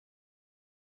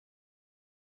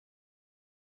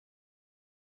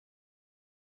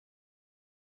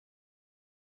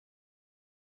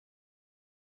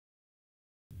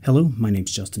Hello, my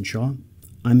name's Justin Shaw.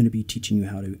 I'm going to be teaching you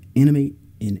how to animate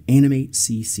in Animate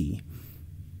CC.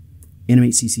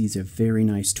 Animate CC is a very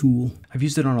nice tool. I've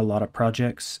used it on a lot of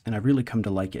projects and I've really come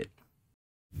to like it.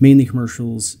 Mainly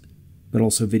commercials, but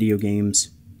also video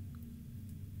games.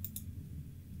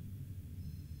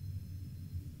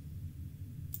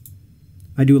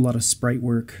 I do a lot of sprite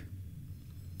work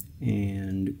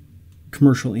and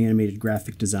commercial animated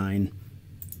graphic design.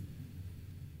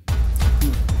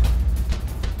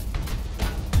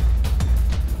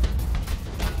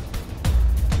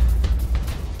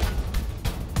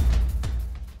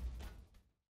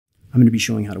 I'm going to be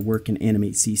showing how to work in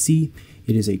Animate CC.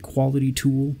 It is a quality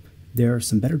tool. There are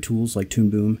some better tools like Toon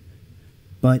Boom,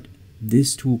 but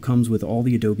this tool comes with all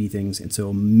the Adobe things, and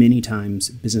so many times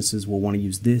businesses will want to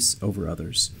use this over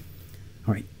others.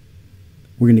 All right,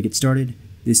 we're going to get started.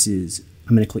 I'm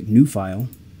going to click New File.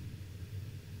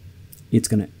 It's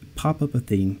going to pop up a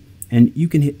thing, and you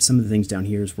can hit some of the things down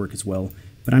here as work as well,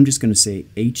 but I'm just going to say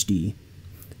HD,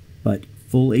 but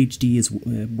full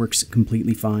HD works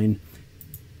completely fine.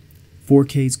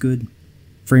 4K is good,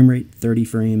 frame rate 30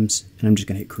 frames, and I'm just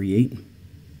going to hit create.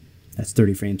 That's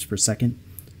 30 frames per second.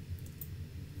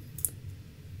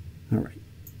 All right,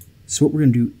 so what we're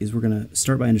going to do is we're going to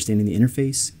start by understanding the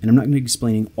interface, and I'm not going to be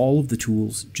explaining all of the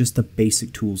tools, just the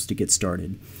basic tools to get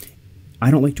started.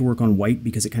 I don't like to work on white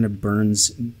because it kind of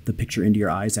burns the picture into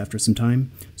your eyes after some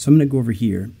time, so I'm going to go over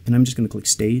here, and I'm just going to click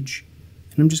Stage,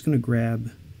 and I'm just going to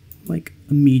grab like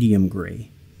a medium gray.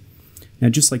 Now,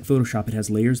 just like Photoshop, it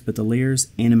has layers, but the layers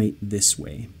animate this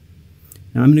way.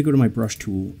 Now, I'm going to go to my brush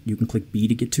tool. You can click B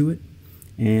to get to it,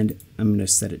 and I'm going to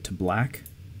set it to black.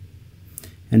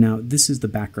 And now this is the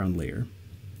background layer.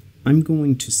 I'm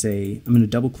going to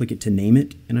double click it to name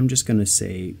it, and I'm just going to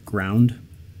say ground,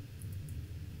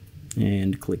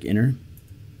 and click enter.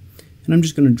 And I'm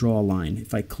just going to draw a line.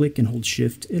 If I click and hold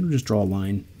shift, it'll just draw a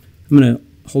line. I'm going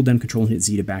to hold down control and hit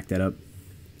Z to back that up.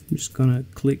 I'm just going to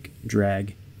click,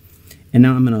 drag. And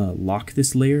now I'm going to lock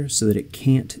this layer so that it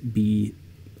can't be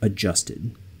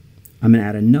adjusted. I'm going to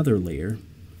add another layer,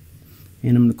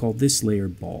 and I'm going to call this layer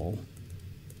ball.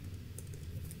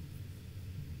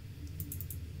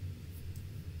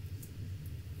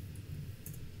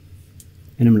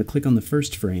 And I'm going to click on the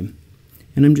first frame,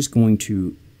 and I'm just going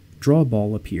to draw a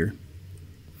ball up here.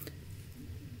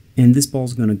 And this ball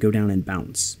is going to go down and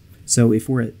bounce. So if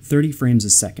we're at 30 frames a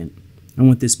second, I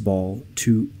want this ball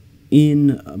to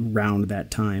in around that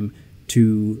time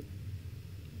to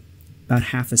about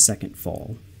half a second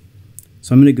fall.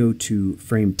 So I'm going to go to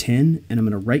frame 10, and I'm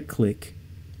going to right click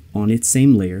on its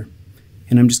same layer,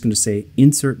 and I'm just going to say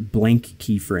insert blank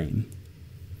keyframe.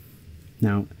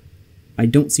 Now I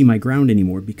don't see my ground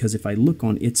anymore because if I look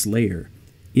on its layer,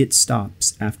 it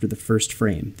stops after the first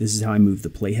frame. This is how I move the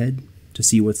playhead to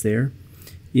see what's there.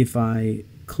 If I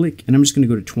click, and I'm just going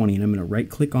to go to 20, and I'm going to right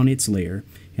click on its layer,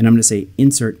 and I'm going to say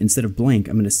insert, instead of blank,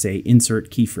 I'm going to say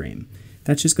insert keyframe.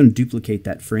 That's just going to duplicate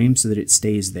that frame so that it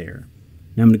stays there.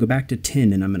 Now I'm going to go back to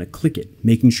 10, and I'm going to click it,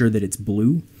 making sure that it's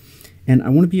blue. And I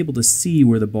want to be able to see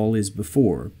where the ball is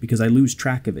before, because I lose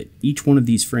track of it. Each one of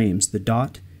these frames, the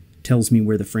dot tells me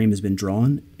where the frame has been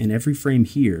drawn, and every frame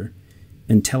here,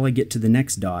 until I get to the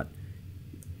next dot,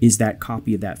 is that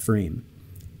copy of that frame.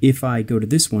 If I go to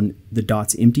this one, the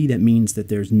dot's empty. That means that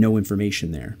there's no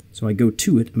information there. So I go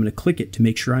to it, I'm going to click it to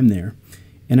make sure I'm there,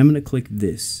 and I'm going to click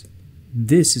this.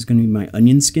 This is going to be my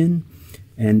onion skin,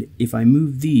 and if I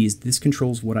move these, this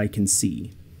controls what I can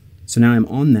see. So now I'm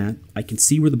on that, I can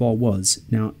see where the ball was.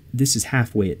 Now this is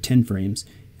halfway at 10 frames,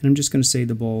 and I'm just going to say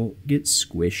the ball gets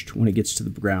squished when it gets to the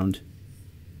ground.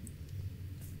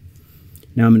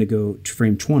 Now I'm going to go to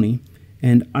frame 20,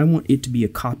 and I want it to be a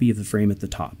copy of the frame at the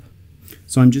top.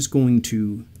 So I'm just going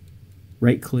to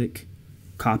right click,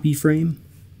 copy frame,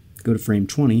 go to frame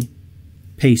 20,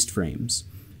 paste frames.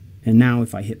 And now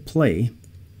if I hit play,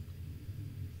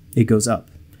 it goes up.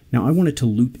 Now I want it to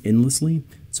loop endlessly,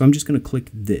 so I'm just going to click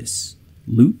this,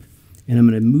 loop, and I'm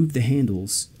going to move the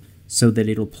handles so that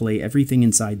it'll play everything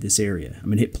inside this area. I'm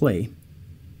going to hit play,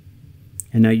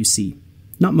 and now you see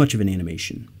not much of an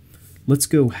animation. Let's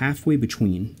go halfway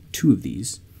between two of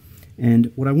these.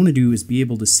 And what I want to do is be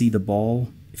able to see the ball.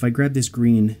 If I grab this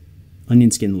green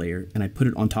onion skin layer and I put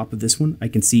it on top of this one, I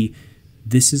can see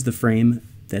this is the frame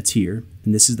that's here,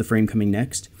 and this is the frame coming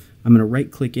next. I'm going to right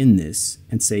click in this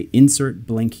and say insert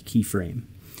blank keyframe.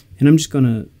 And I'm just going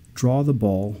to draw the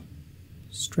ball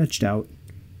stretched out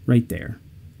right there.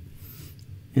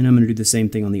 And I'm going to do the same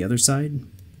thing on the other side.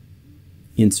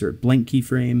 Insert blank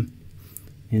keyframe.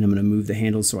 And I'm going to move the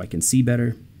handle so I can see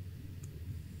better.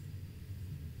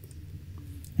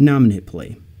 And now I'm going to hit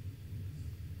play.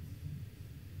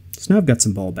 So now I've got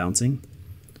some ball bouncing,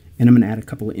 and I'm going to add a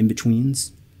couple of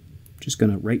in-betweens. Just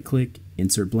going to right-click,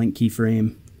 insert blank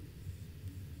keyframe,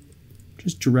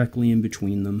 just directly in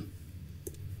between them.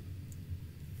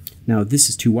 Now this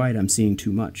is too wide, I'm seeing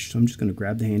too much, so I'm just going to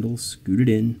grab the handle, scoot it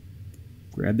in,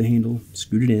 grab the handle,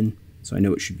 scoot it in, so I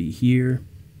know it should be here.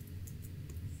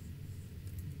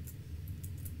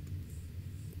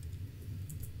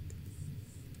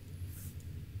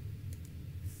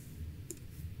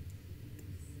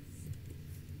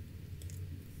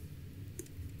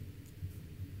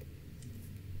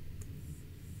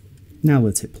 Now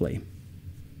let's hit play.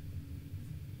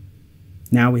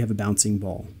 Now we have a bouncing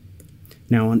ball.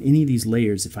 Now on any of these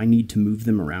layers, if I need to move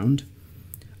them around,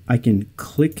 I can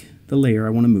click the layer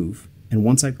I want to move, and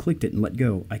once I've clicked it and let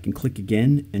go, I can click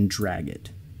again and drag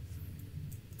it.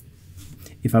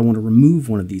 If I want to remove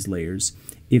one of these layers,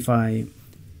 if I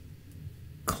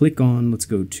click on, let's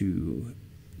go to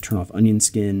turn off onion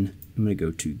skin, I'm going to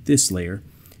go to this layer,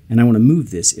 and I want to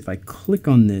move this. If I click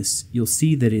on this, you'll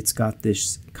see that it's got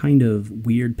this kind of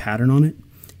weird pattern on it.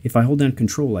 If I hold down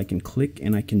Control, I can click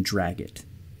and I can drag it.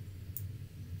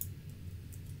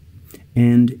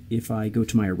 And if I go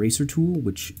to my eraser tool,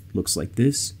 which looks like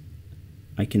this,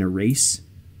 I can erase.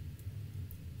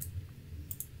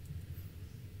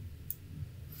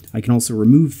 I can also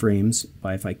remove frames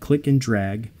by, if I click and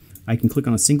drag, I can click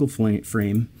on a single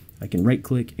frame, I can right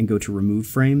click and go to remove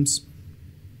frames.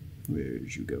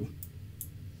 Where'd you go?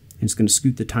 And it's going to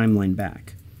scoot the timeline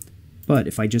back. But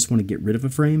if I just want to get rid of a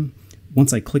frame,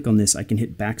 once I click on this, I can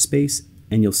hit backspace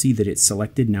and you'll see that it's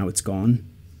selected, now it's gone.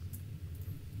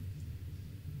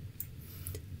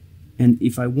 And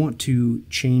if I want to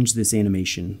change this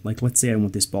animation, like let's say I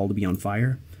want this ball to be on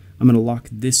fire, I'm going to lock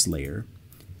this layer,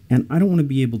 and I don't want to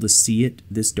be able to see it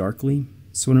this darkly,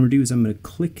 so what I'm going to do is I'm going to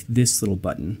click this little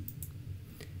button,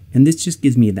 and this just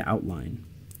gives me the outline.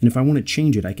 And if I want to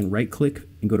change it, I can right click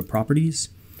and go to properties,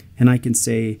 and I can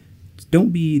say,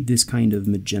 don't be this kind of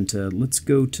magenta, let's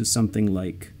go to something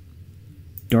like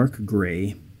dark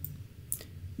gray,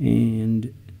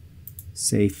 and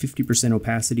say 50%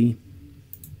 opacity,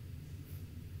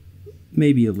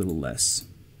 maybe a little less.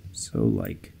 So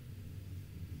like,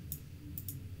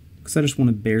 because I just want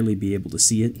to barely be able to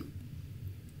see it.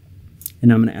 And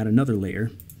now I'm going to add another layer.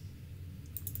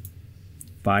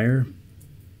 Fire.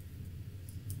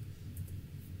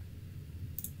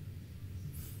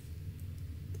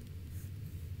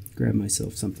 Grab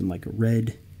myself something like a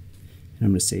red. And I'm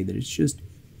going to say that it's just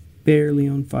barely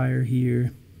on fire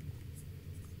here.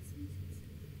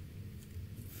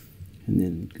 And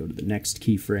then go to the next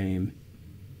keyframe.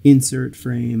 Insert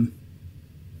frame.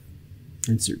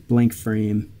 Insert blank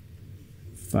frame.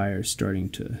 Fire starting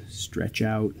to stretch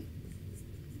out.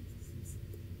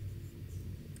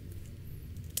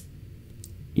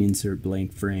 Insert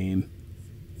blank frame.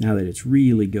 Now that it's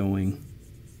really going,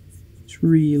 it's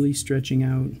really stretching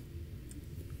out.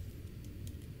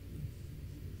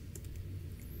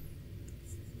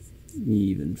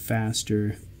 Even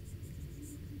faster.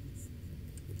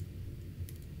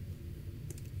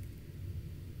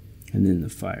 And then the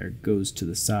fire goes to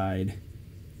the side.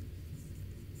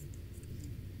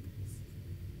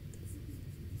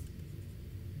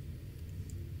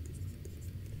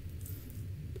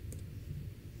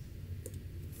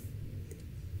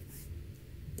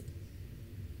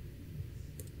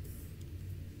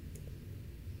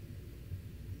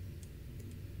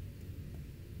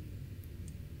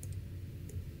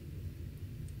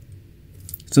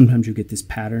 Sometimes you'll get this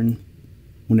pattern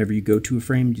whenever you go to a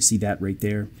frame. You see that right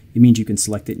there. It means you can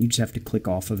select it and you just have to click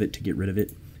off of it to get rid of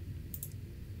it.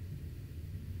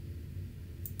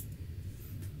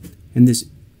 And this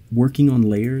working on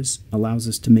layers allows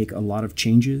us to make a lot of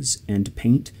changes and to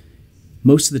paint.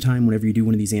 Most of the time whenever you do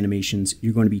one of these animations,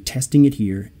 you're going to be testing it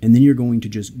here, and then you're going to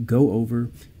just go over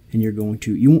and you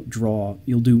won't draw,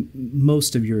 you'll do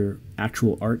most of your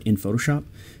actual art in Photoshop.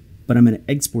 But I'm going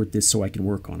to export this so I can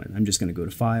work on it. I'm just going to go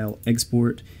to File,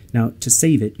 Export. Now to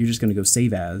save it, you're just going to go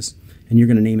Save As, and you're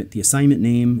going to name it the assignment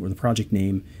name or the project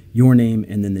name, your name,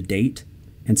 and then the date,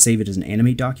 and save it as an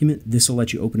Animate document. This will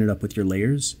let you open it up with your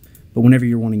layers. But whenever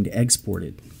you're wanting to export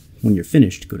it, when you're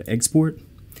finished, go to Export,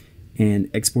 and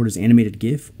export as animated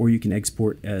GIF, or you can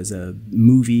export as a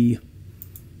movie.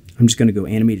 I'm just going to go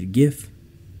animated GIF.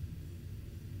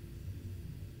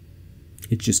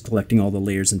 It's just collecting all the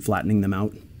layers and flattening them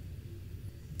out.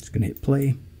 Going to hit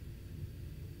play,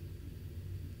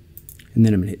 and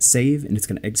then I'm going to hit save, and it's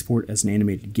going to export as an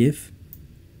animated GIF.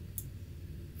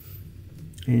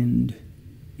 And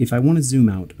if I want to zoom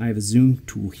out, I have a zoom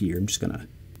tool here. I'm just going to,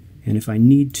 and if I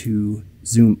need to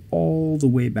zoom all the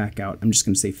way back out, I'm just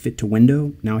going to say fit to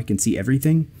window. Now I can see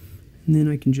everything. And then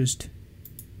I can just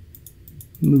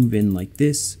move in like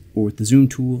this, or with the zoom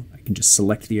tool, I can just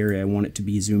select the area I want it to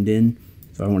be zoomed in.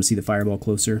 So I want to see the fireball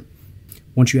closer.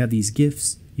 Once you have these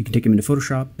GIFs, you can take them into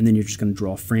Photoshop, and then you're just going to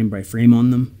draw frame by frame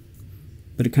on them.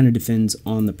 But it kind of depends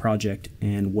on the project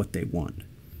and what they want.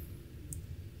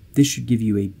 This should give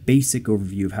you a basic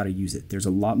overview of how to use it. There's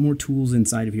a lot more tools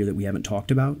inside of here that we haven't talked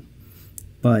about,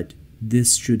 but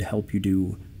this should help you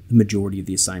do the majority of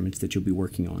the assignments that you'll be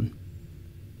working on.